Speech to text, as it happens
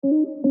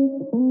Welcome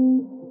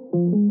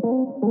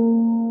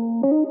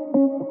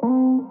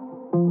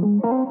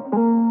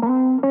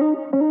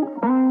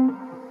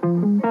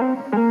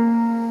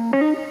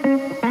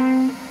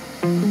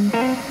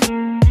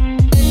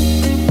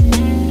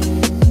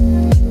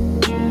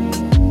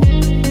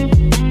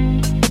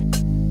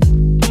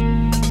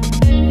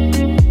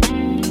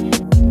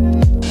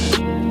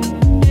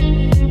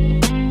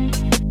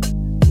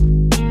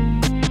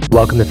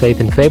to Faith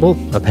and Fable,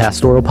 a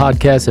pastoral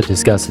podcast that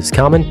discusses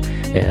common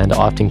and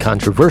often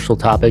controversial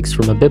topics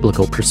from a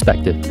biblical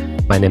perspective.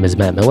 My name is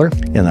Matt Miller.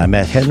 And I'm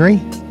Matt Henry.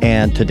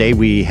 And today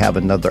we have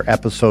another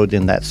episode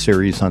in that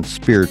series on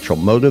spiritual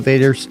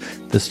motivators.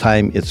 This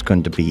time it's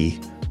going to be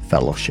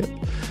fellowship.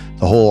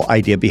 The whole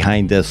idea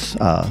behind this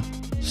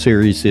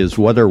series is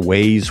what are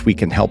ways we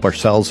can help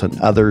ourselves and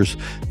others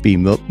be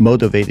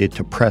motivated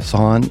to press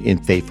on in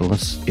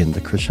faithfulness in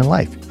the Christian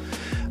life.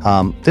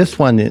 This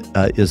one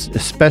is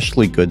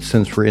especially good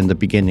since we're in the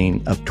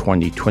beginning of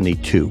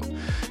 2022,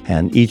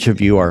 and each of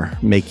you are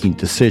making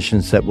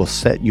decisions that will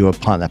set you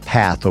upon a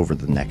path over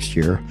the next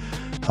year.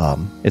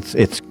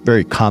 It's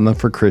very common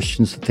for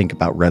Christians to think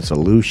about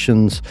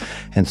resolutions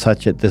and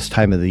such at this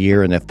time of the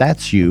year, and if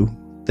that's you,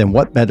 then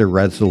what better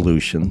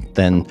resolution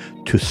than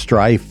to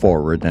strive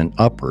forward and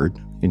upward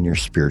in your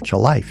spiritual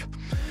life?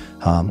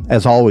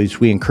 As always,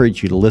 we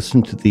encourage you to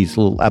listen to these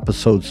little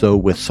episodes, though,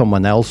 with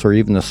someone else or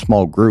even a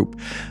small group,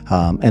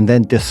 and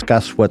then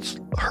discuss what's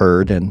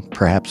heard and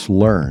perhaps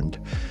learned.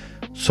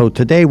 So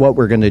today what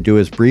we're going to do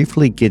is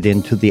briefly get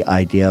into the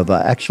idea of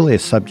actually a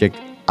subject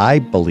I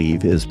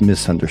believe is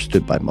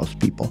misunderstood by most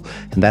people,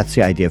 and that's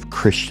the idea of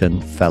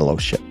Christian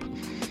fellowship.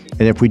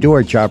 And if we do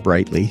our job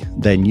rightly,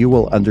 then you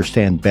will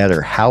understand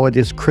better how it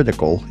is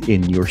critical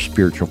in your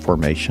spiritual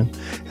formation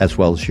as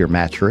well as your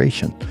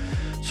maturation.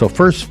 So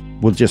first,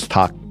 we'll just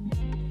talk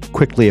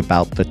quickly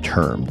about the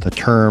term. The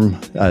term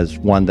is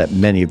one that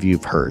many of you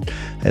have heard.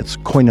 It's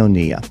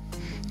koinonia.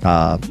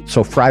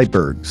 So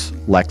Freiberg's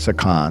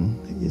lexicon,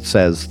 it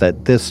says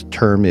that this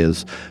term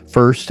is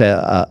first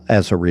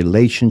as a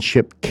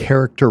relationship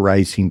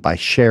characterizing by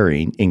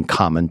sharing in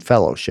common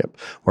fellowship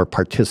or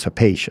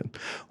participation,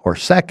 or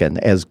second,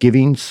 as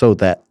giving so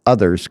that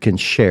others can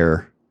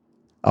share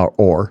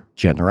or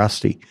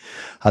generosity.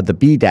 The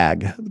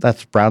BDAG,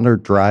 that's Browner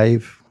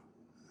Drive?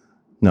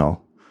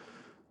 No.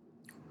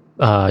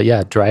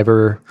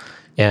 Driver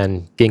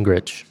and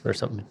Gingrich or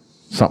something.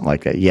 Something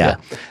like that, yeah.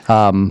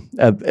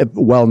 A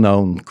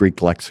well-known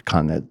Greek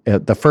lexicon.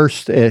 The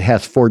first, it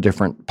has four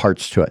different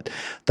parts to it.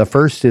 The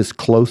first is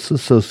close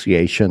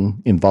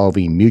association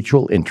involving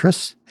mutual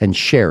interests and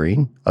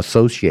sharing,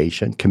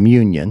 association,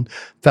 communion,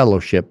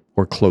 fellowship,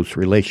 or close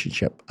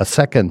relationship. A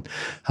second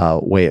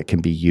way it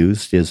can be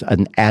used is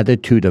an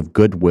attitude of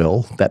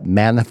goodwill that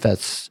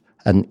manifests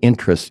an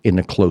interest in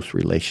a close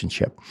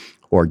relationship,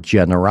 or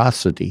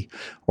generosity,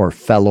 or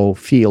fellow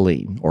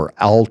feeling, or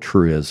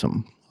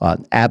altruism.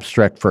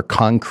 Abstract for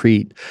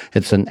concrete,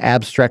 it's an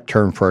abstract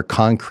term for a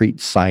concrete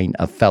sign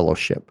of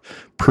fellowship,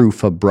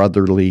 proof of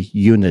brotherly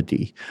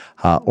unity,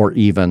 or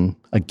even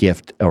a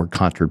gift or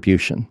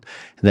contribution.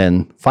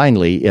 Then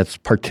finally, it's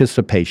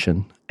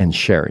participation and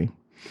sharing.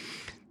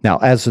 Now,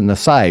 as an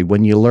aside,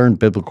 when you learn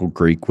Biblical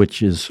Greek,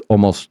 which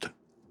almost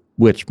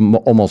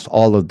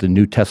all of the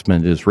New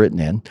Testament is written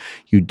in,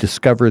 you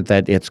discover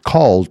that it's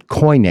called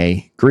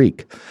Koine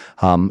Greek.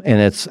 And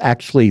it's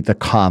actually the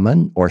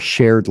common or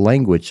shared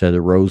language that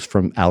arose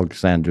from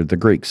Alexander the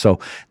Greek. So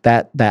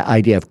that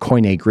idea of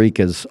Koine Greek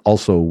is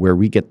also where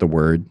we get the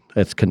word.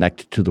 It's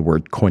connected to the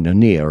word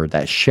koinonia, or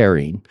that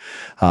sharing.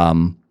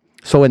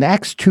 So in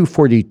Acts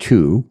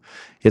 2:42,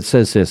 it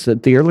says this,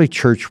 that the early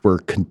church were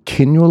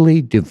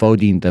continually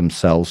devoting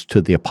themselves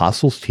to the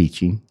apostles'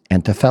 teaching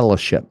and to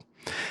fellowship.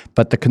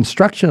 But the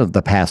construction of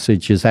the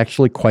passage is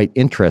actually quite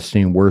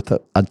interesting, worth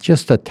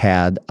just a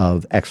tad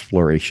of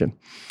exploration.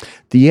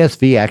 The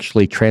ESV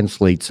actually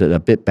translates it a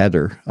bit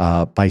better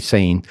by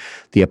saying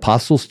the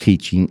apostles'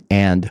 teaching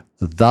and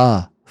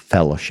the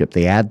fellowship.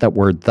 They add that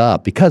word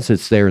 "the" because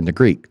it's there in the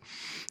Greek.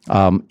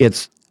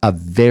 It's a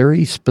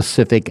very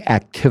specific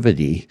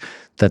activity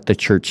that the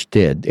church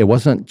did. It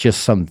wasn't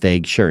just some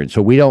vague sharing.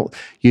 So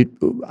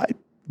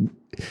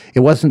it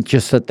wasn't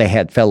just that they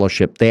had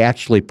fellowship. They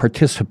actually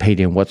participate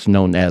in what's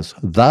known as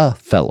the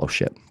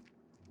fellowship.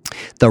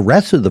 The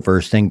rest of the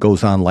verse then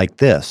goes on like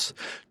this,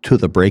 to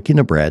the breaking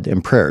of bread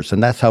and prayers.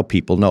 And that's how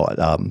people know it.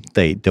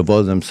 They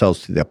devoted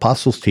themselves to the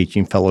apostles'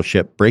 teaching,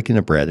 fellowship, breaking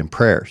of bread, and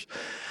prayers.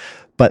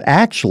 But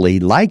actually,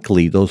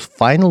 likely, those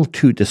final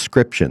two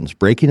descriptions,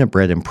 breaking of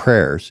bread and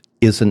prayers,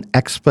 is an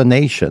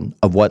explanation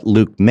of what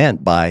Luke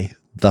meant by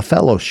the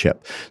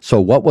fellowship.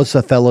 So what was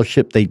the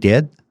fellowship they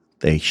did?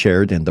 They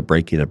shared in the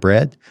breaking of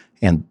bread,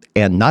 and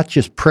not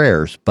just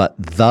prayers, but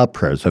the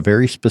prayers, a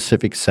very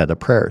specific set of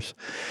prayers.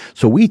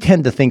 So we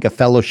tend to think of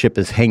fellowship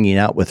as hanging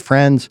out with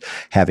friends,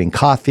 having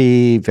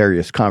coffee,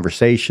 various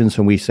conversations,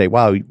 and we say,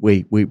 wow,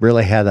 we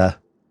really had a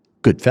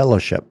good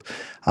fellowship.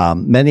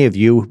 Many of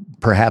you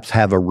perhaps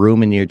have a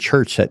room in your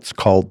church that's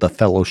called the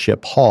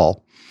fellowship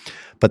hall.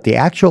 But the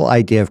actual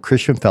idea of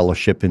Christian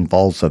fellowship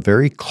involves a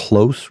very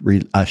close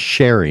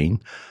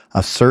sharing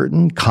of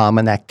certain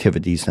common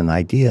activities and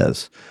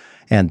ideas.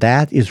 And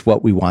that is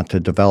what we want to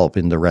develop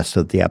in the rest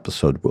of the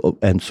episode.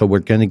 And so we're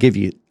going to give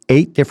you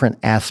 8 different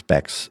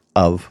aspects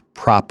of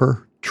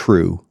proper,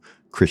 true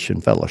Christian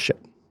fellowship.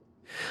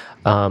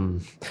 By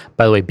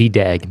the way,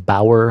 BDAG,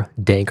 Bauer,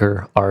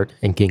 Danker, Art,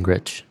 and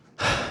Gingrich.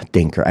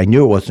 Dinker. I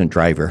knew it wasn't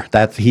Driver.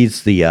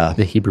 He's the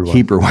Hebrew one.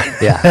 Hebrew one.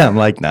 Yeah. I'm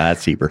like, nah,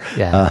 that's Hebrew.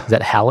 Yeah. Is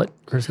that Hallett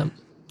or something?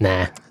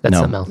 Nah, that's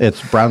something else.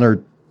 It's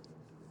Browner.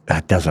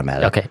 That doesn't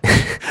matter. Okay.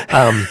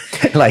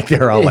 Like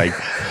they're all like,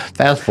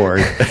 fast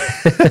forward.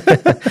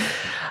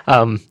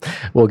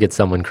 We'll get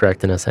someone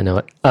correcting us. I know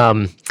it.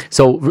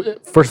 So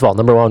first of all,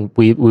 number one,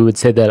 we would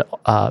say that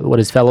what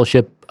is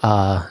fellowship?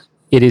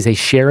 It is a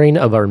sharing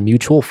of our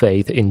mutual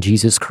faith in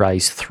Jesus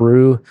Christ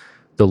through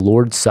the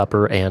Lord's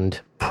Supper and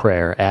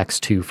prayer, Acts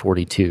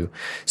 2:42.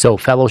 So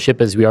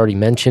fellowship, as we already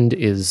mentioned,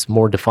 is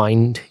more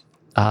defined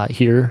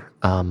here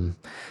than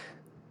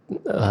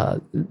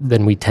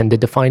we tend to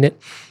define it.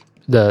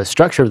 The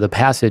structure of the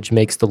passage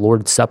makes the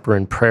Lord's Supper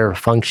and prayer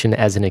function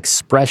as an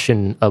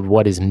expression of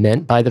what is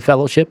meant by the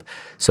fellowship.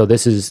 So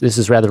this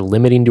is rather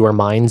limiting to our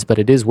minds, but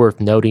it is worth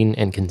noting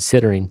and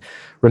considering.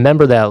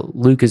 Remember that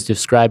Luke is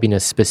describing a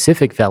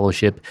specific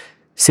fellowship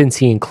since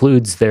he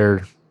includes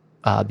the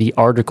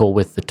article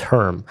with the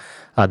term,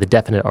 the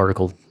definite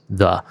article,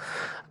 the.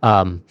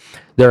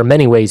 There are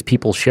many ways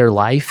people share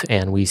life,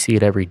 and we see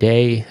it every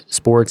day: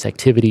 sports,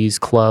 activities,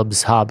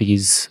 clubs,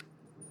 hobbies,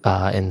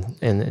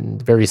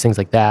 and various things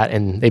like that,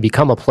 and they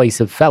become a place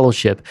of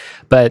fellowship.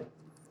 But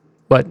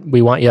what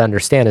we want you to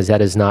understand is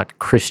that is not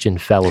Christian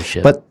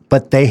fellowship.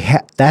 But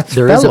that's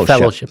there fellowship. Is a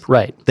fellowship,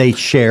 right? They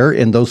share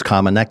in those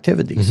common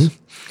activities.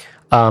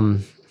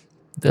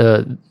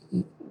 Mm-hmm.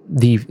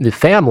 The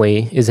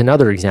family is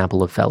another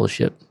example of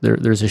fellowship.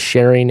 There's a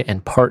sharing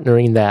and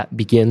partnering that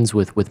begins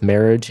with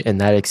marriage,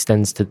 and that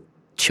extends to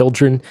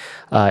children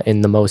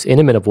in the most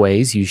intimate of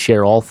ways. You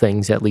share all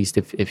things, at least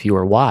if you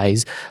are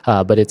wise,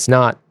 but it's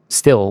not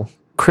still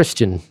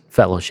Christian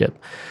fellowship.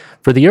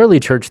 For the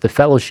early church, the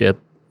fellowship,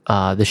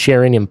 the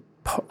sharing and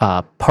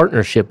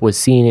partnership was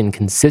seen in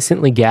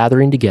consistently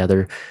gathering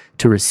together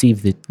to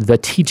receive the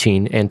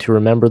teaching and to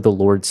remember the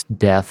Lord's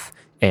death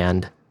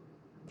and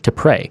to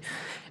pray.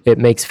 It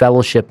makes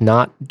fellowship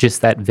not just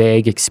that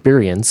vague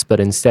experience, but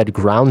instead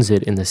grounds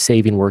it in the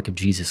saving work of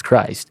Jesus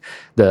Christ.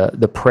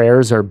 The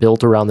prayers are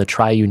built around the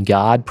triune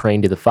God,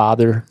 praying to the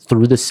Father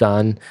through the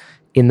Son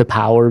in the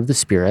power of the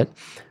Spirit.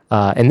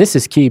 And this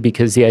is key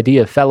because the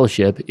idea of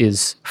fellowship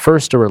is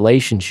first a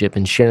relationship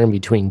and sharing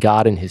between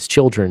God and his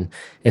children.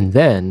 And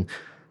then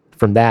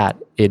from that,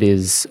 it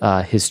is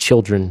his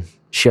children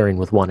sharing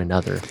with one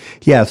another.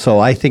 Yeah, so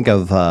I think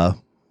of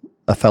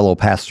a fellow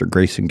pastor,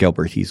 Grayson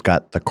Gilbert. He's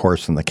got The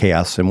Course in the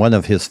Chaos, and one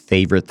of his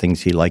favorite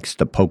things he likes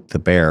to poke the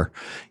bear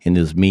in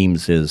his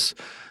memes is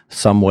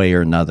some way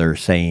or another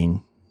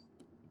saying,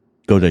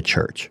 go to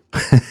church.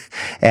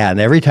 And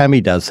every time he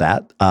does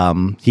that,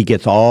 he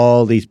gets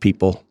all these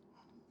people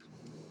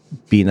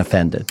being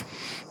offended.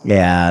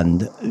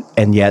 And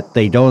yet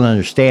they don't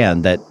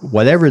understand that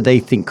whatever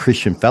they think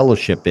Christian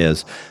fellowship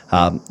is,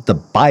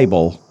 the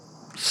Bible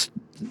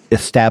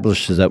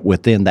establishes it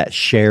within that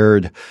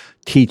shared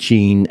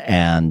teaching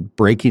and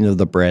breaking of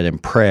the bread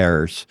and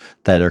prayers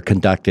that are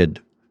conducted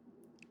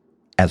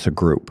as a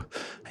group.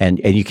 And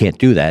you can't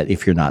do that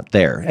if you're not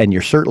there. And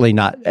you're certainly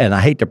not, and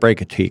I hate to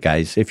break it to you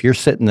guys, if you're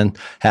sitting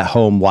at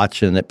home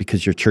watching it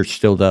because your church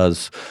still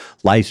does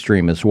live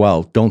stream as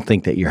well, don't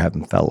think that you're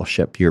having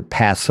fellowship. You're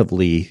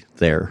passively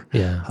there.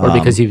 Yeah, or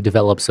because you've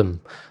developed some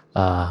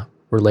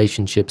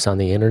relationships on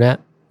the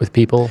internet with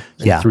people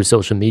through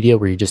social media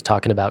where you're just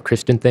talking about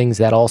Christian things.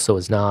 That also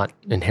is not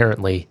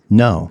inherently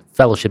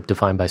fellowship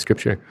defined by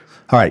Scripture.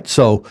 All right,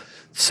 so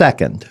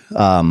second,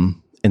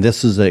 and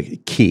this is a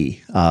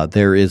key,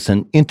 there is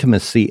an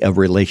intimacy of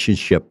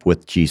relationship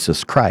with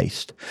Jesus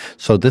Christ.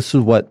 So this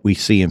is what we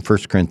see in 1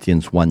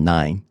 Corinthians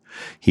 1:9.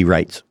 He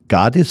writes,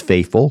 God is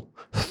faithful,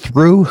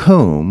 through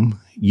whom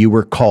you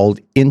were called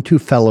into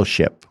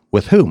fellowship.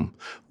 With whom?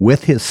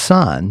 With his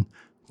Son,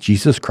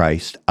 Jesus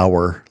Christ,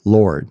 our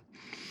Lord.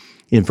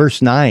 In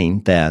verse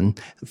 9, then,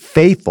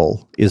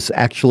 faithful is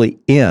actually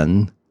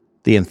in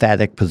the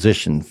emphatic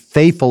position.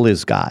 Faithful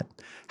is God.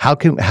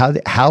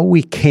 How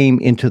we came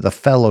into the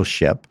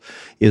fellowship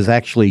is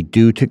actually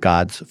due to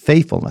God's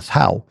faithfulness.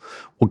 How?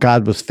 Well,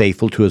 God was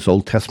faithful to his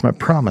Old Testament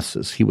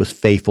promises. He was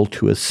faithful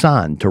to his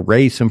Son to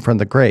raise him from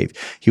the grave.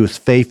 He was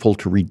faithful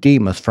to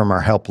redeem us from our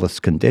helpless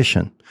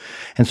condition.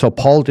 And so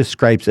Paul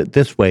describes it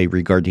this way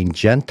regarding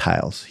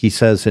Gentiles. He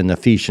says in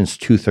Ephesians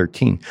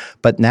 2:13,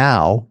 but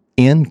now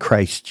in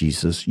Christ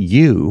Jesus,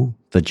 you,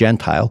 the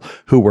Gentile,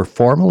 who were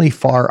formerly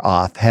far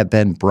off, have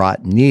been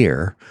brought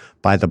near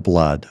by the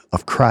blood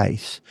of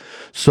Christ.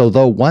 So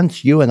though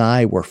once you and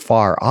I were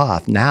far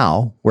off,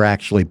 now we're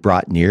actually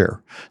brought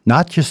near,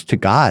 not just to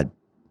God,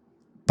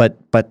 but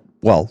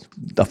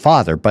the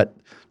Father, but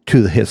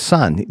to his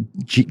Son.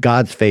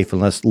 God's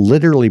faithfulness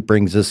literally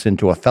brings us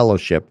into a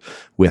fellowship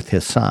with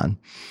his Son.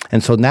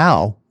 And so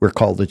now we're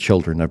called the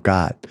children of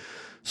God.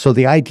 So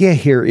the idea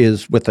here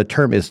is, with the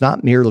term, is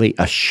not merely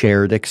a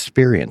shared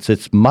experience.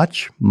 It's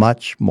much,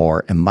 much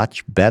more and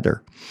much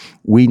better.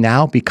 We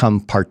now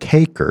become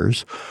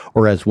partakers,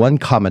 or as one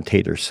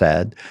commentator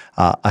said,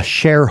 a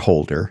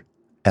shareholder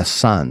as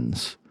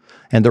sons.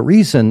 And the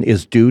reason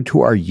is due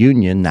to our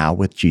union now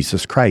with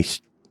Jesus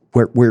Christ.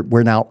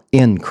 We're now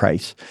in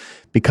Christ.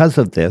 Because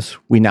of this,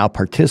 we now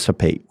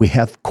participate. We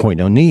have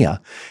koinonia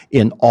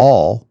in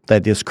all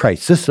that is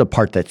Christ. This is a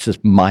part that's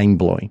just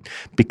mind-blowing.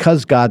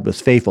 Because God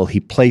was faithful, he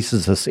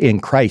places us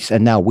in Christ,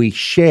 and now we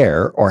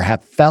share or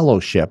have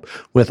fellowship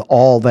with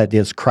all that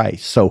is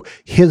Christ. So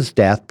his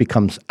death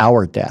becomes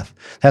our death.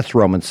 That's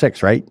Romans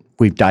 6, right?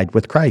 We've died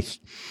with Christ.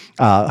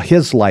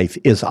 His life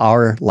is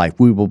our life.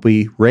 We will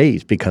be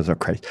raised because of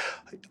Christ.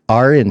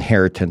 Our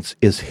inheritance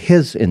is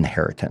his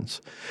inheritance.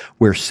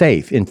 We're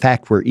safe. In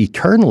fact, we're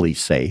eternally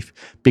safe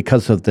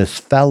because of this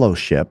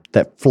fellowship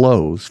that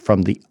flows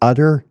from the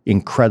utter,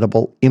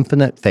 incredible,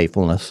 infinite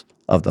faithfulness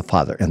of the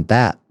Father. And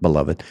that,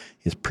 beloved,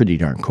 is pretty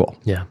darn cool.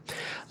 Yeah.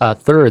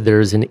 Third,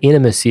 there's an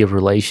intimacy of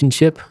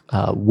relationship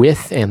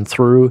with and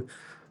through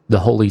the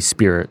Holy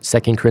Spirit.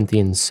 2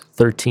 Corinthians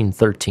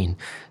 13:13.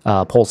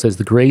 Paul says,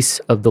 "The grace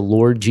of the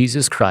Lord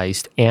Jesus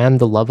Christ and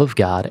the love of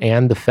God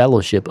and the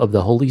fellowship of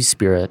the Holy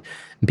Spirit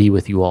be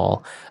with you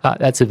all."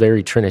 That's a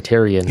very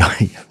Trinitarian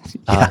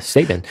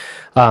statement.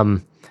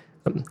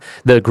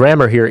 The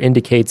grammar here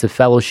indicates a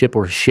fellowship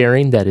or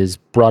sharing that is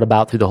brought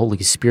about through the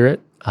Holy Spirit.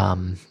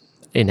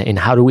 And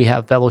how do we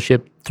have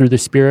fellowship through the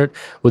Spirit?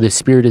 Well, the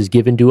Spirit is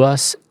given to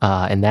us,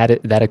 and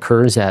that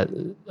occurs at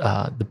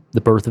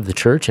the birth of the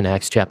church in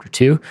Acts chapter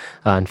 2.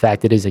 In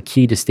fact, it is a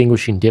key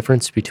distinguishing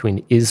difference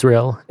between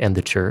Israel and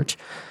the church.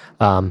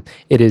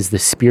 It is the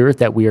Spirit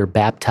that we are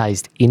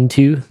baptized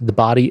into the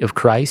body of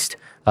Christ,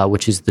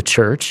 which is the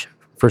church,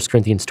 1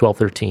 Corinthians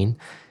 12:13.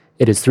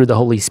 It is through the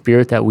Holy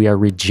Spirit that we are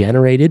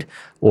regenerated,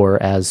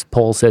 or as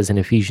Paul says in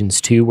Ephesians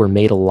 2, we're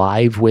made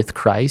alive with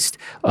Christ,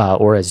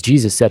 or as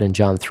Jesus said in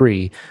John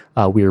 3,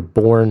 we are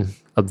born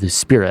of the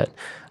Spirit.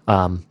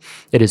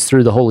 It is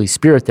through the Holy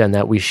Spirit then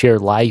that we share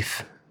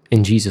life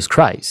in Jesus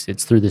Christ.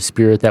 It's through the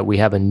Spirit that we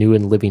have a new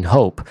and living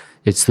hope.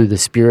 It's through the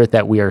Spirit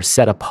that we are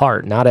set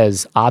apart, not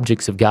as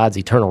objects of God's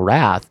eternal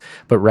wrath,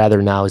 but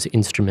rather now as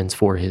instruments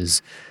for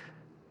his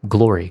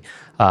glory.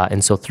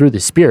 And so through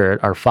the Spirit,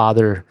 our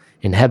Father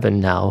in heaven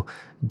now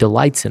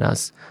delights in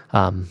us,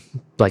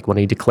 like when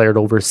he declared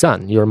over his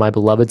Son, "You are my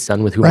beloved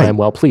Son with whom I am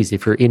well pleased."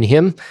 If you're in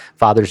him,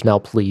 Father's now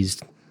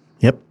pleased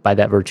by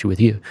that virtue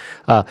with you.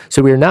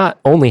 So we are not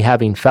only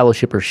having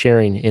fellowship or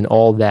sharing in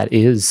all that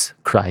is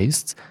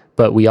Christ's,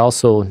 but we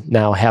also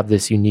now have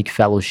this unique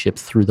fellowship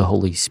through the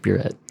Holy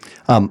Spirit.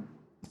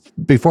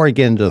 Before I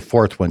get into the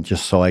fourth one,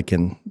 just so I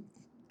can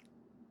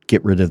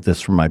get rid of this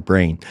from my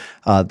brain,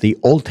 the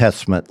Old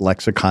Testament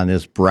lexicon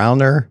is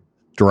Browner,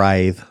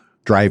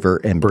 Driver,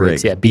 and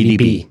Briggs. Yeah,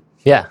 BDB.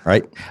 Yeah.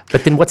 Right?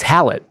 But then what's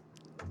Hallett?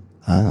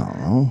 I don't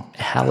know.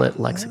 Hallett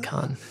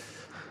lexicon.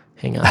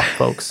 Hang on,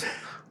 folks.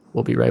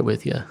 We'll be right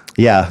with you.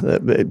 Yeah,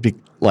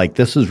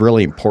 this is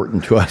really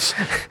important to us.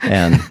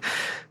 And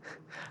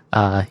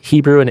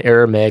Hebrew and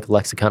Aramaic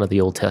lexicon of the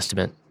Old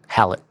Testament.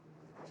 Hallett.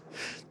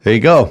 There you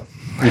go.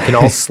 You can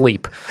all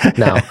sleep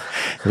now.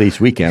 At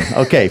least we can.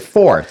 Okay,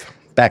 fourth,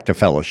 back to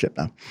fellowship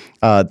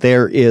now.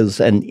 There is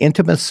an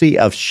intimacy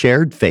of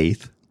shared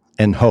faith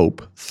and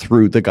hope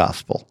through the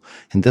gospel.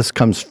 And this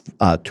comes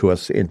to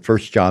us in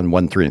 1 John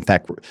 1:3. In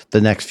fact,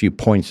 the next few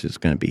points is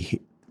going to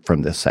be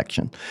from this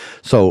section.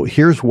 So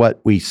here's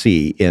what we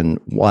see in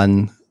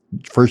 1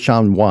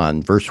 John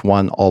 1, verse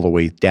 1, all the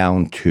way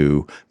down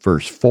to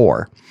verse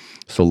 4.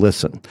 So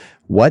listen.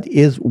 What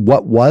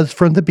was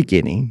from the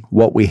beginning,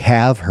 what we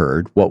have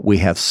heard, what we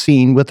have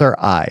seen with our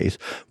eyes,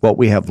 what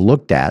we have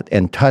looked at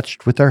and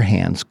touched with our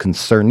hands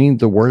concerning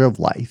the word of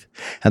life.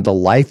 And the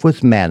life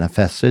was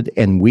manifested,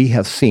 and we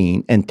have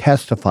seen and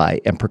testify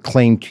and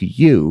proclaim to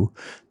you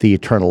the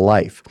eternal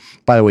life.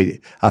 By the way,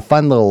 a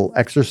fun little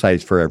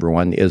exercise for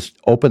everyone is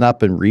open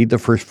up and read the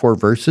first 4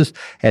 verses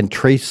and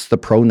trace the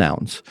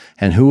pronouns.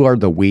 And who are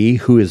the we,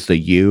 who is the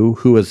you,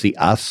 who is the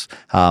us,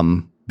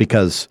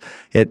 because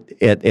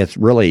it's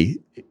really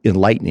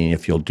enlightening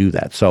if you'll do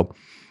that. So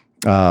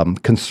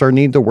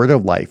concerning the word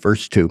of life,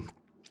 verse 2,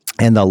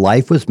 and the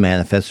life was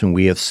manifest, and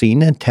we have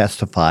seen and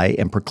testify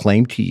and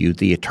proclaim to you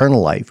the eternal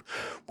life,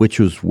 which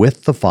was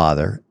with the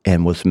Father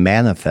and was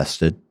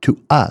manifested to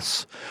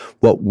us.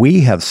 What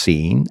we have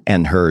seen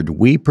and heard,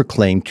 we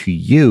proclaim to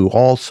you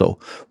also.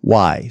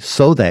 Why?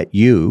 So that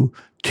you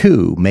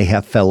too may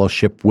have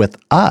fellowship with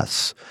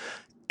us.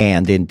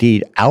 And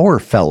indeed, our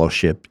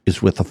fellowship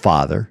is with the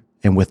Father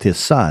and with his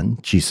Son,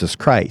 Jesus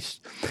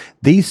Christ.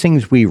 These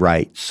things we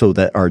write so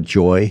that our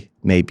joy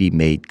may be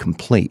made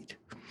complete.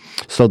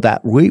 So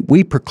that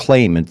we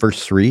proclaim in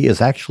verse 3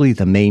 is actually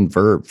the main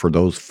verb for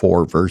those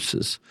 4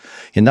 verses.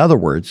 In other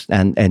words,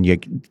 and you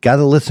got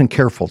to listen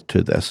careful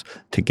to this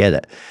to get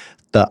it,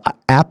 The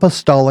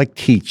apostolic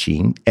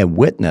teaching and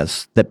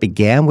witness that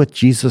began with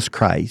Jesus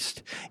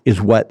Christ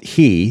is what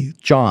he,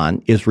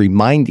 John, is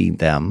reminding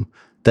them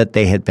that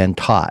they had been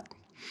taught.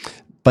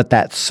 But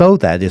that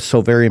is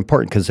so very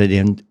important because it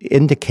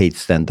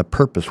indicates then the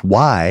purpose.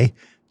 Why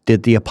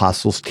did the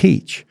apostles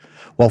teach?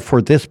 Well,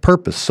 for this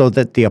purpose, so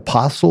that the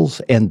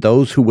apostles and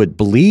those who would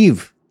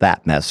believe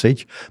that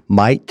message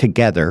might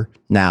together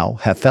now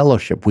have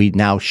fellowship. We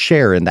now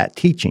share in that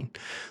teaching.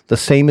 The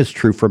same is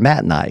true for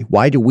Matt and I.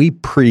 Why do we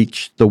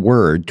preach the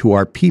word to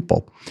our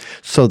people?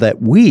 So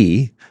that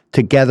we,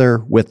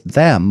 together with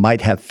them,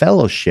 might have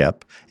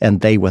fellowship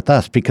and they with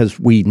us, because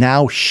we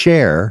now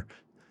share.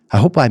 I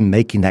hope I'm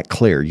making that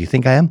clear. You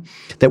think I am?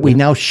 That we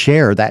now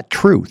share that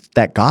truth,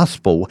 that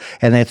gospel,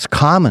 and it's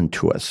common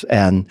to us.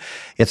 And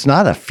it's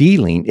not a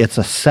feeling, it's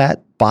a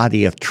set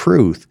body of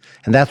truth.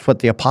 And that's what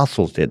the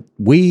apostles did.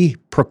 We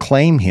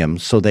proclaim him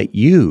so that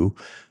you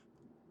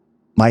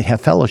might have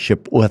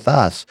fellowship with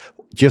us,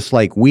 just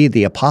like we,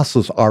 the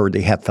apostles,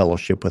 already have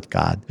fellowship with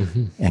God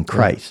and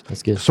Christ. Yeah,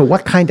 that's good. So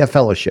what kind of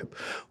fellowship?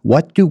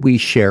 What do we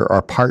share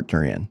our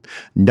partner in?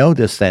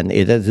 Notice then,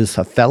 it is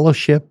a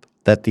fellowship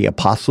that the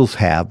apostles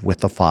have with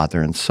the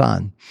Father and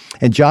Son.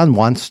 And John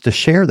wants to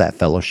share that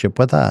fellowship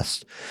with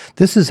us.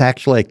 This is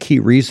actually a key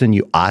reason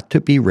you ought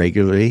to be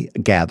regularly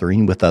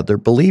gathering with other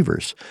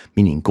believers,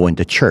 meaning going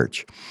to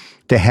church,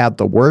 to have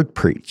the word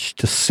preached,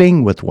 to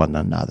sing with one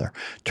another,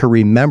 to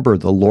remember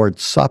the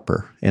Lord's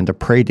Supper, and to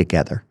pray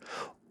together.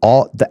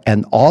 All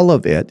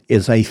of it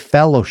is a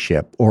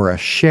fellowship or a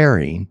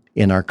sharing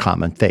in our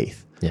common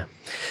faith. Yeah.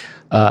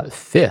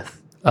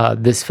 Fifth,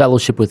 this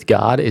fellowship with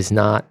God is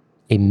not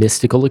a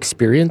mystical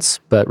experience,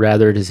 but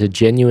rather it is a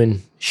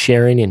genuine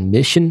sharing in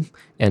mission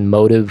and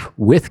motive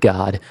with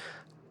God,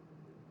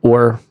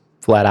 or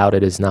flat out,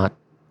 it is not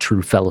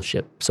true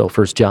fellowship. So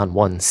 1 John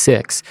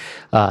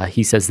 1:6,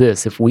 he says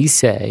this: if we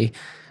say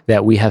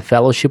that we have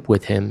fellowship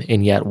with him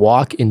and yet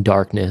walk in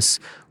darkness,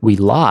 we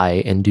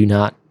lie and do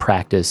not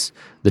practice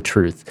the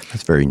truth.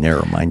 That's very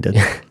narrow-minded.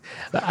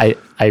 I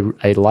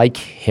like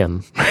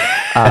him.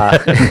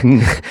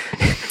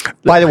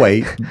 By the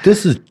way,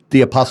 this is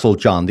the Apostle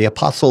John, the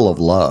apostle of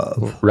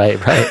love. Right,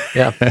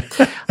 yeah.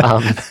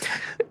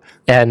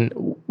 And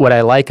what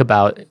I like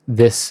about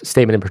this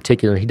statement in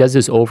particular, he does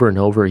this over and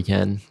over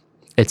again.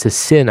 It's a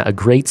sin, a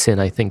great sin,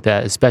 I think,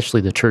 that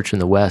especially the church in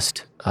the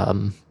West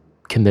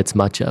commits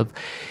much of.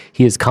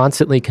 He is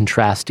constantly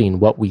contrasting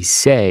what we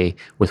say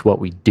with what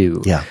we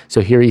do. Yeah.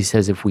 So here he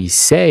says, if we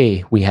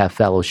say we have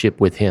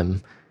fellowship with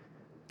him,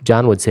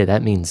 John would say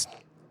that means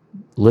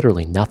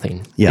literally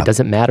nothing. Yeah. It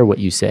doesn't matter what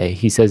you say.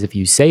 He says, if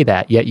you say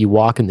that, yet you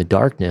walk in the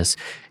darkness,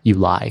 you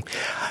lie.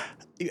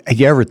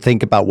 You ever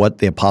think about what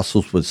the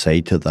apostles would say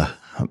to the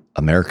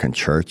American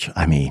church?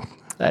 I mean,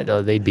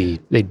 they'd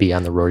be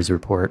on the Rory's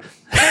Report.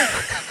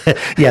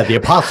 yeah, the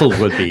apostles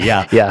would be.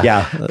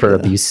 Yeah. For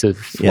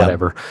abusive,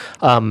 whatever.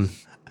 That's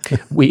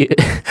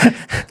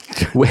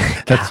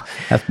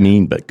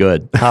mean, but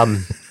good.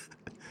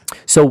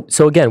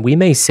 So again, we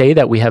may say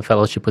that we have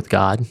fellowship with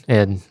God,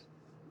 and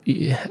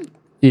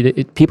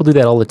people do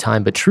that all the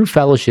time, but true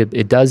fellowship,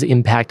 it does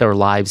impact our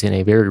lives in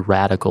a very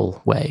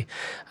radical way.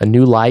 A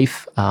new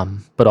life,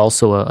 but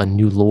also a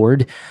new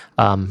Lord,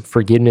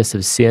 forgiveness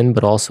of sin,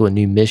 but also a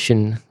new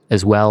mission,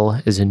 as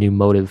well as a new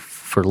motive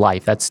for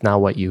life. That's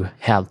not what you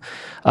have.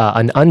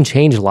 An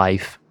unchanged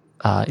life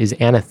is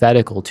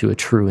antithetical to a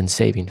true and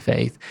saving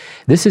faith.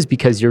 This is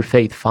because your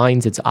faith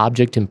finds its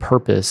object and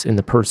purpose in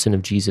the person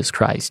of Jesus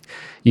Christ.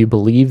 You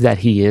believe that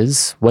he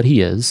is what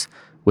he is,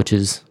 which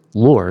is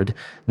Lord,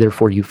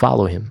 therefore you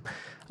follow him.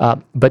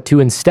 But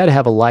to instead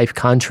have a life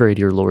contrary to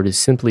your Lord is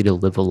simply to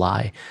live a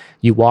lie.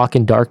 You walk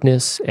in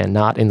darkness and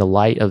not in the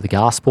light of the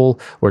gospel,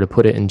 or to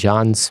put it in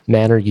John's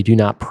manner, you do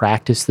not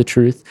practice the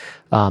truth.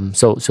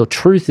 So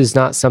truth is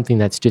not something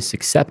that's just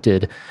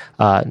accepted.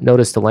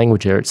 Notice the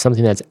language there. It's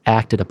something that's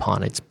acted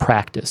upon. It's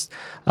practiced.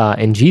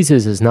 And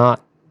Jesus is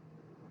not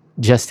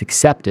just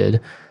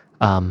accepted,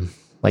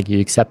 like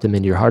you accept him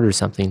into your heart or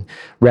something.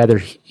 Rather,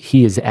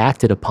 he is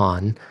acted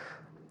upon,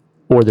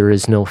 or there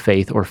is no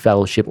faith or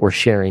fellowship or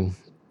sharing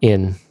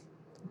in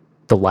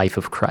the life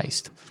of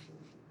Christ.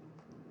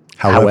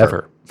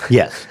 However.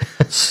 Yes.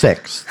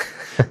 Sixth,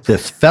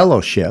 this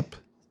fellowship,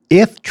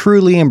 if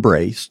truly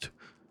embraced,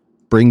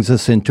 brings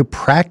us into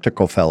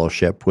practical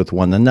fellowship with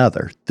one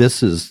another.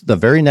 This is the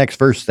very next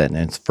verse then,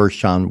 and it's 1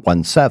 John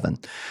 1:7.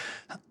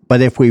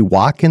 But if we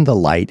walk in the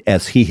light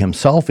as he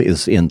himself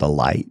is in the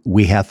light,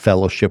 we have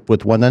fellowship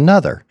with one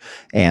another,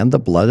 and the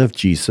blood of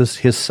Jesus,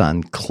 his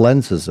son,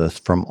 cleanses us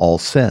from all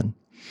sin.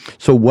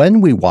 So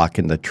when we walk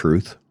in the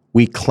truth,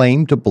 we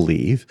claim to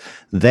believe,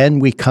 then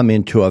we come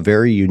into a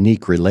very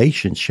unique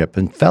relationship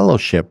and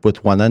fellowship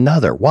with one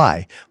another.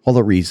 Why? Well,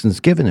 the reason's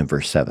given in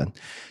verse 7.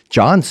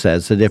 John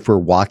says that if we're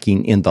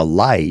walking in the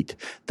light,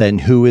 then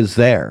who is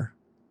there?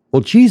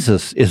 Well,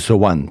 Jesus is the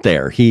one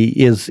there. He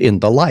is in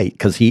the light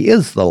because he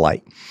is the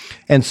light.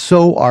 And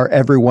so are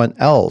everyone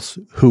else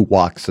who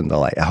walks in the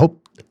light. I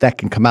hope that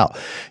can come out.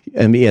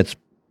 I mean,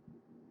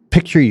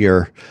 picture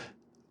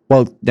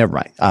Well, never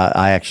mind.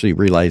 I actually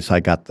realized I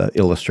got the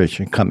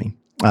illustration coming.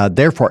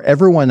 Therefore,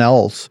 everyone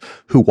else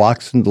who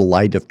walks in the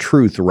light of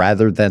truth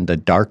rather than the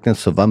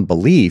darkness of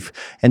unbelief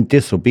and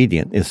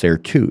disobedient is there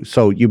too.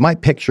 So you might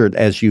picture it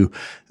as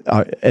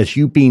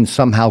you being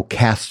somehow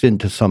cast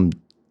into some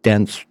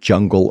dense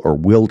jungle or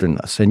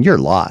wilderness, and you're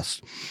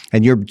lost,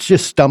 and you're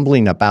just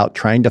stumbling about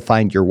trying to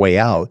find your way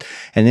out.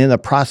 And in the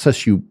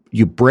process,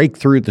 you break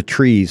through the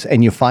trees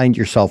and you find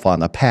yourself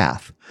on a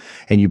path,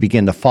 and you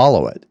begin to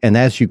follow it. And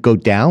as you go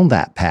down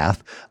that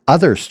path,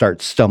 others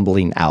start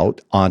stumbling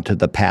out onto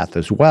the path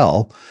as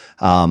well.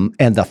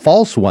 And the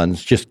false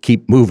ones just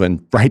keep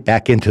moving right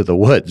back into the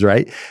woods,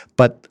 right?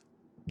 But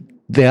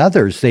the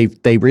others,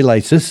 they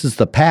realize this is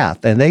the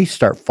path, and they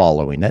start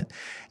following it.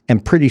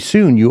 And pretty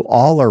soon, you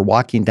all are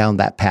walking down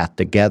that path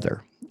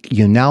together.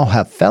 You now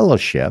have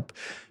fellowship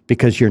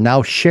because you're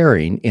now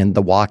sharing in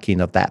the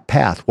walking of that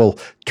path. Well,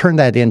 turn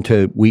that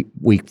into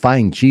we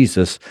find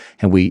Jesus,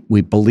 and we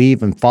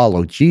believe and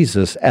follow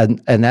Jesus.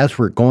 And as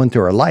we're going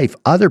through our life,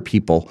 other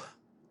people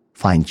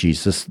find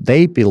Jesus.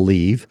 They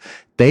believe,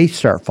 they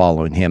start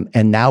following him,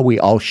 and now we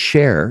all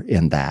share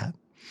in that.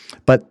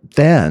 But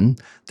then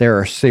there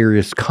are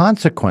serious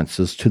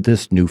consequences to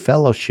this new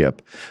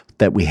fellowship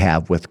that we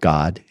have with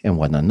God and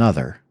one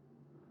another.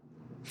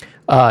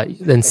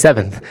 Then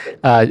seventh,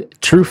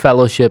 true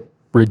fellowship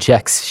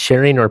rejects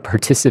sharing or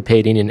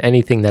participating in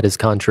anything that is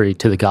contrary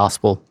to the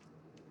gospel.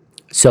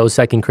 So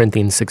 2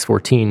 Corinthians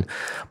 6:14,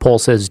 Paul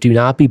says, "Do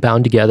not be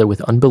bound together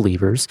with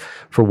unbelievers,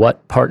 for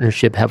what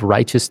partnership have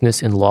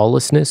righteousness and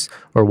lawlessness,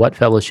 or what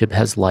fellowship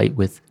has light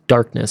with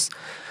darkness?"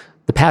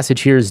 The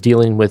passage here is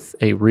dealing with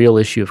a real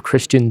issue of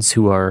Christians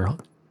who are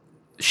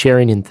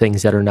sharing in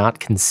things that are not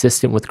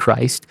consistent with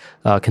Christ,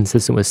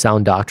 consistent with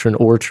sound doctrine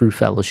or true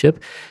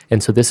fellowship.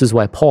 And so this is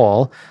why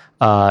Paul,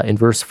 in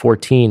verse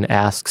 14,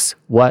 asks,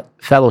 what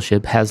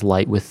fellowship has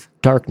light with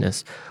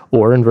darkness?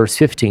 Or in verse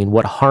 15,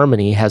 what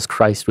harmony has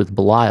Christ with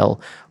Belial?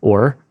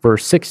 Or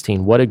verse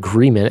 16, what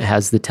agreement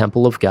has the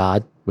temple of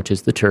God, which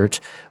is the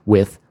church,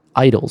 with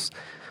idols?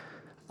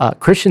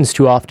 Christians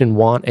too often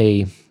want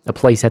a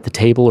place at the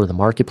table or the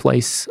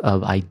marketplace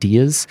of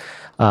ideas,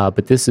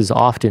 but this is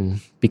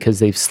often because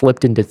they've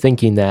slipped into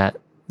thinking that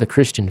the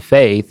Christian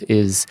faith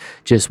is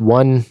just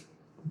one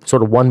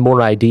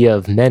more idea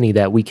of many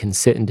that we can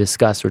sit and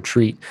discuss or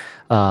treat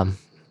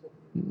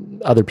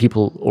other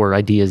people or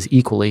ideas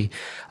equally.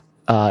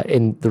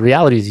 And the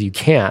reality is you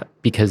can't,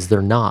 because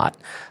they're not.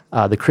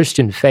 The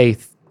Christian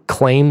faith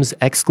claims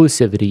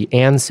exclusivity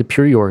and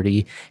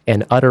superiority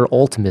and utter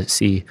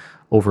ultimacy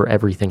over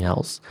everything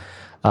else.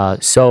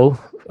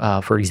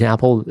 For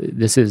example,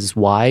 this is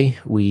why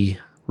we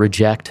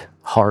reject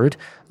hard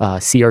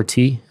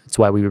CRT. It's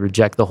why we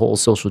reject the whole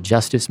social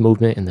justice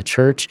movement in the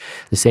church.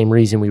 The same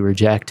reason we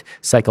reject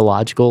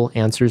psychological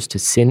answers to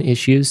sin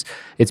issues.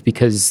 It's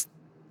because,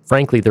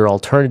 frankly, they're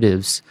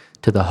alternatives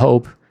to the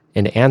hope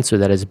and answer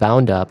that is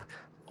bound up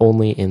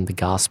only in the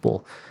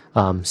gospel.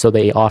 So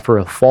they offer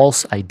a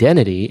false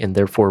identity, and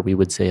therefore we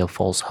would say a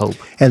false hope.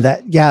 And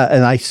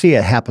and I see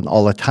it happen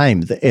all the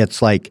time.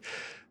 It's like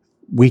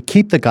we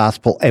keep the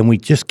gospel and we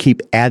just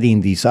keep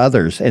adding these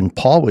others. And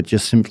Paul would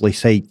just simply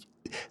say,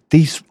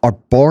 these are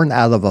born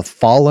out of a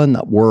fallen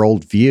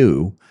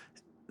worldview,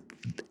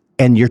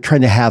 and you're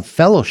trying to have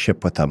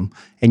fellowship with them,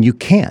 and you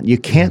can't. You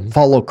can't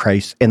follow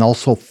Christ and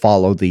also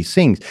follow these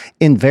things.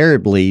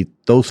 Invariably,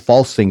 those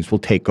false things will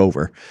take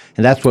over.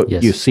 And that's what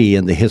you see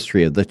in the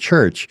history of the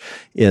church,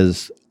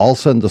 is all of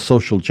a sudden the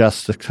social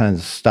justice kind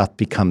of stuff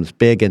becomes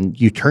big, and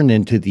you turn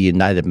into the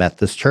United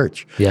Methodist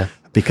Church. Yeah.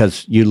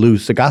 Because you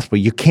lose the gospel.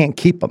 You can't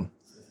keep them.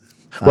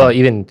 Well,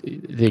 even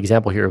the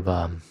example here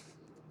of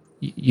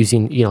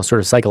using, sort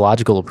of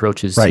psychological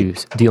approaches to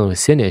dealing with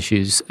sin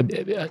issues,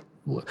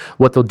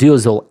 what they'll do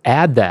is they'll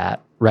add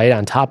that right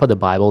on top of the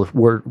Bible.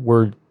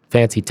 Word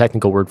fancy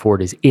technical word for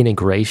it is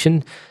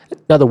integration.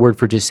 Another word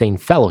for just saying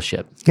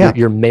fellowship. Yeah.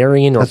 You're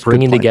marrying or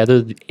bringing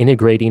together,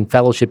 integrating,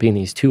 fellowshipping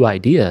these two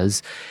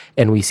ideas,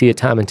 and we see it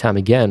time and time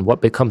again.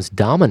 What becomes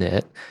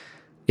dominant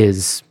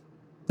is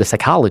the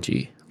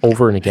psychology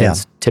over and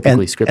against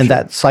typically Scripture. And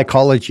that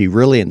psychology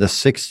really in the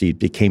 60s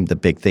became the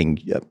big thing.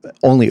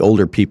 Only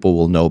older people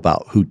will know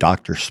about who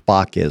Dr.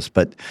 Spock is,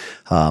 but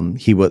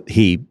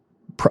he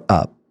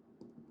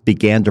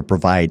began to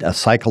provide a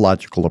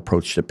psychological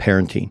approach to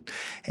parenting.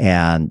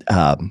 And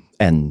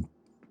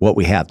what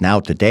we have now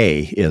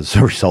today is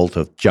a result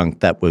of junk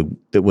that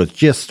was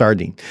just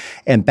starting.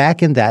 And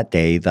back in that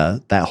day,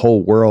 that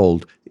whole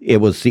world, it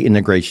was the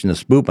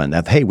integrationist movement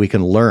of, hey, we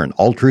can learn.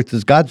 All truth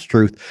is God's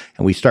truth,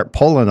 and we start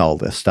pulling all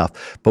this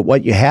stuff. But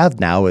what you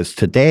have now is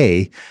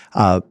today,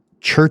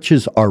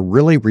 churches are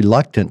really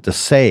reluctant to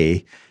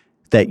say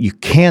that you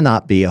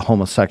cannot be a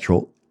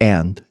homosexual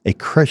and a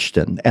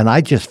Christian. And I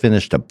just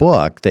finished a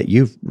book that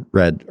you've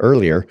read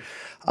earlier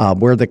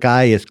where the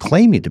guy is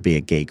claiming to be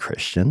a gay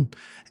Christian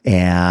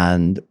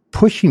and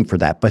pushing for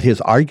that. But his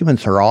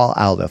arguments are all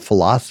out of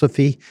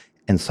philosophy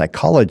and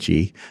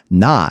psychology,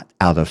 not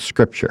out of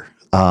Scripture.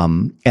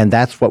 And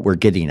that's what we're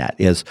getting at,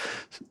 is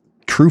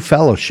true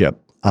fellowship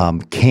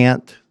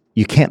can't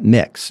you can't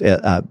mix.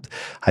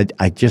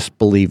 I just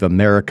believe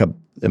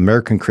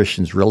American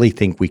Christians really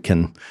think we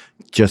can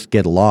just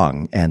get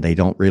along, and they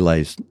don't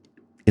realize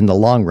in the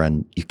long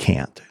run you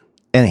can't.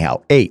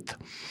 Anyhow, 8th,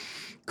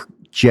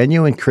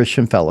 genuine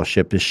Christian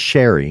fellowship is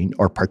sharing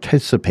or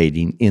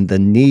participating in the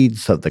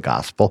needs of the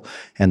gospel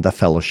and the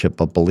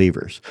fellowship of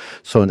believers.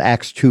 So in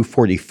Acts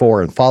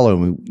 2:44 and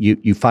following,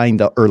 you find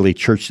the early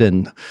church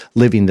then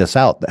living this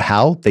out.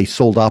 How? They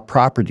sold off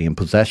property and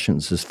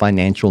possessions as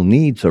financial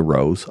needs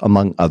arose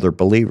among other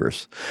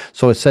believers.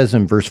 So it says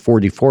in verse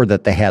 44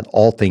 that they had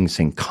all things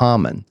in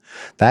common.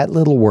 That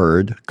little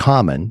word,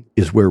 common,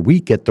 is where we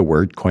get the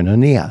word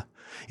koinonia.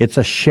 It's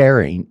a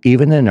sharing,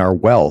 even in our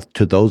wealth,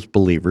 to those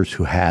believers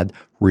who had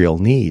real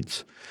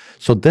needs.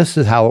 So this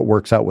is how it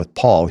works out with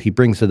Paul. He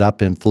brings it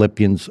up in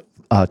Philippians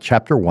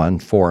chapter 1,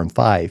 4 and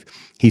 5.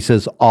 He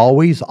says,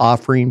 always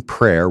offering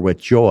prayer with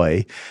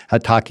joy,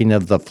 talking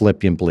of the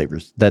Philippian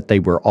believers, that they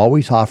were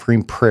always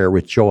offering prayer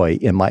with joy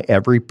in my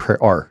every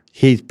prayer, or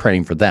he's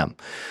praying for them.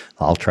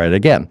 I'll try it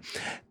again.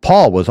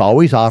 Paul was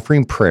always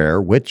offering prayer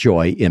with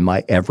joy in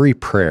my every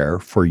prayer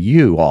for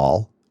you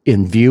all,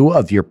 in view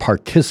of your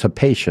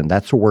participation,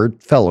 that's the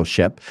word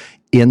fellowship,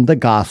 in the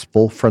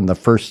gospel from the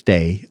first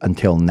day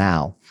until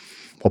now.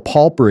 Well,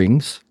 Paul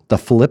brings the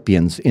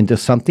Philippians into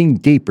something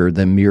deeper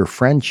than mere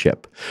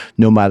friendship,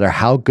 no matter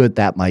how good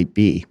that might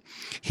be.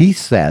 He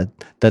said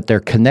that their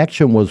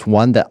connection was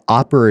one that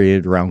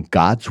operated around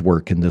God's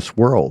work in this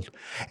world.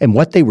 And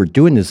what they were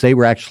doing is they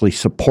were actually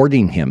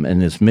supporting him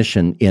in his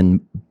mission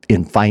in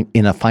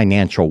a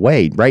financial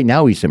way. Right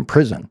now he's in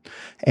prison,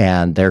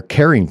 and they're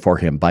caring for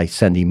him by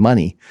sending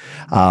money.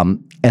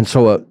 And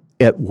so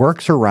it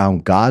works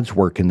around God's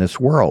work in this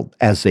world.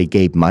 As they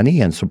gave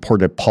money and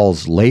supported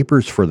Paul's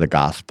labors for the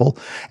gospel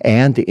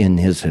and in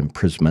his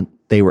imprisonment,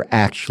 they were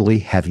actually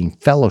having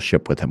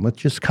fellowship with him,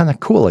 which is kind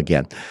of cool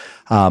again.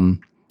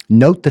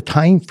 Note the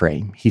time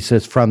frame. He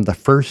says from the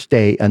first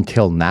day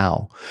until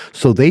now.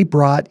 So they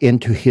bought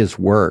into his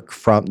work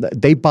from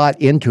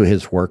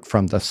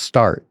the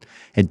start.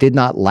 It did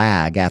not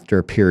lag after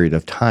a period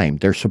of time.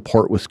 Their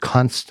support was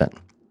constant.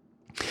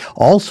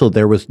 Also,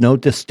 there was no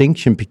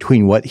distinction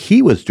between what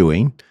he was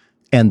doing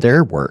and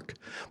their work.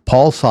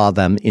 Paul saw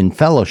them in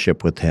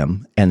fellowship with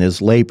him and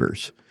his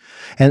labors.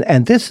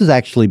 And this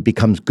actually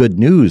becomes good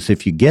news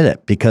if you get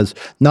it, because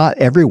not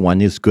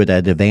everyone is good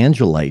at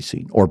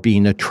evangelizing or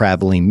being a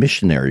traveling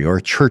missionary or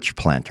a church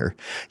planter.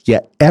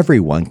 Yet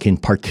everyone can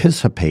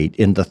participate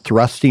in the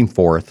thrusting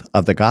forth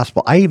of the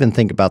gospel. I even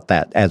think about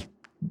that as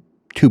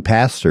two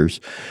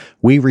pastors.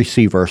 We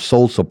receive our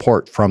sole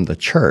support from the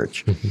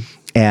church. Mm-hmm.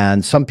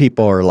 And some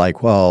people are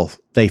like, well,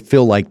 they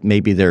feel like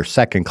maybe they're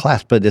second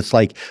class, but it's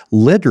like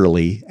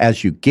literally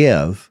as you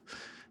give,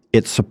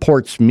 it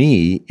supports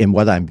me in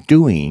what I'm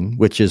doing,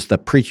 which is the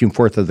preaching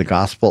forth of the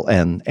gospel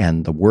and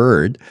the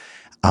word.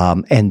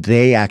 And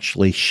they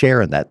actually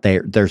share in that.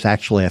 There's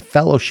actually a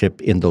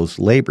fellowship in those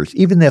labors,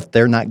 even if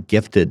they're not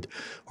gifted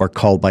or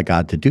called by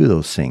God to do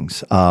those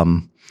things.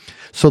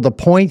 So the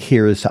point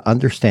here is to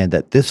understand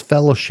that this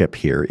fellowship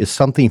here is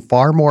something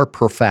far more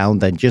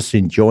profound than just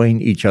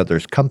enjoying each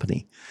other's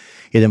company.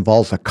 It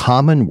involves a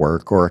common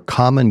work or a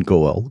common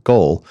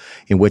goal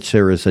in which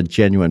there is a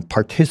genuine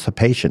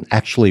participation,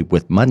 actually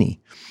with money.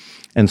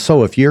 And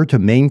so if you're to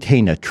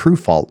maintain a true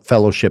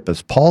fellowship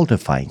as Paul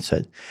defines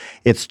it,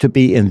 it's to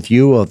be in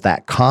view of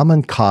that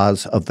common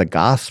cause of the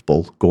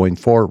gospel going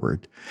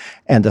forward.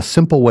 And a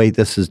simple way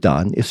this is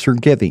done is through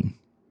giving.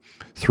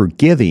 Through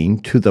giving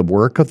to the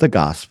work of the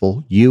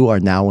gospel, you are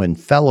now in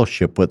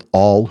fellowship with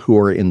all who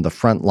are in the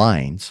front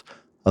lines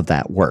of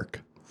that work.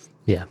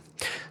 Yeah.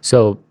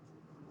 So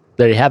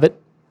there you have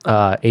it.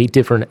 8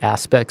 different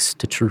aspects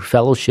to true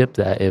fellowship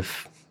that,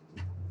 if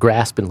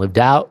grasped and lived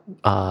out,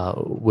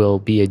 will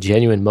be a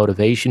genuine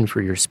motivation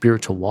for your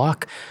spiritual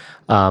walk.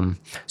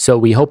 So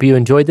we hope you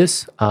enjoyed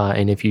this.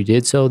 And if you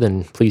did so,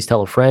 then please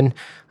tell a friend.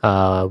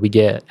 We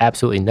get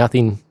absolutely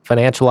nothing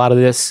financial out of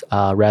this.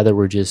 Rather,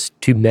 we're just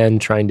two men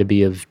trying to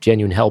be of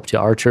genuine help to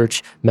our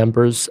church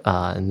members,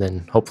 and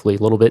then hopefully a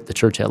little bit the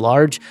church at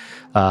large.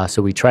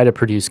 So we try to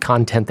produce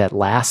content that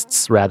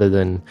lasts rather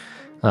than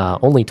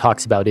only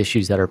talks about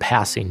issues that are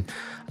passing.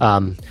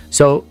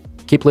 So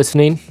keep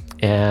listening,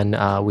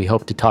 and we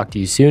hope to talk to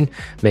you soon.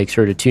 Make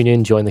sure to tune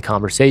in, join the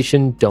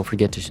conversation. Don't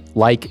forget to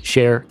like,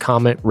 share,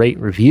 comment, rate,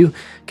 review.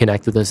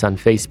 Connect with us on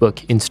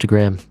Facebook,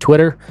 Instagram,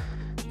 Twitter,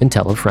 and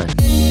tell a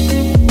friend.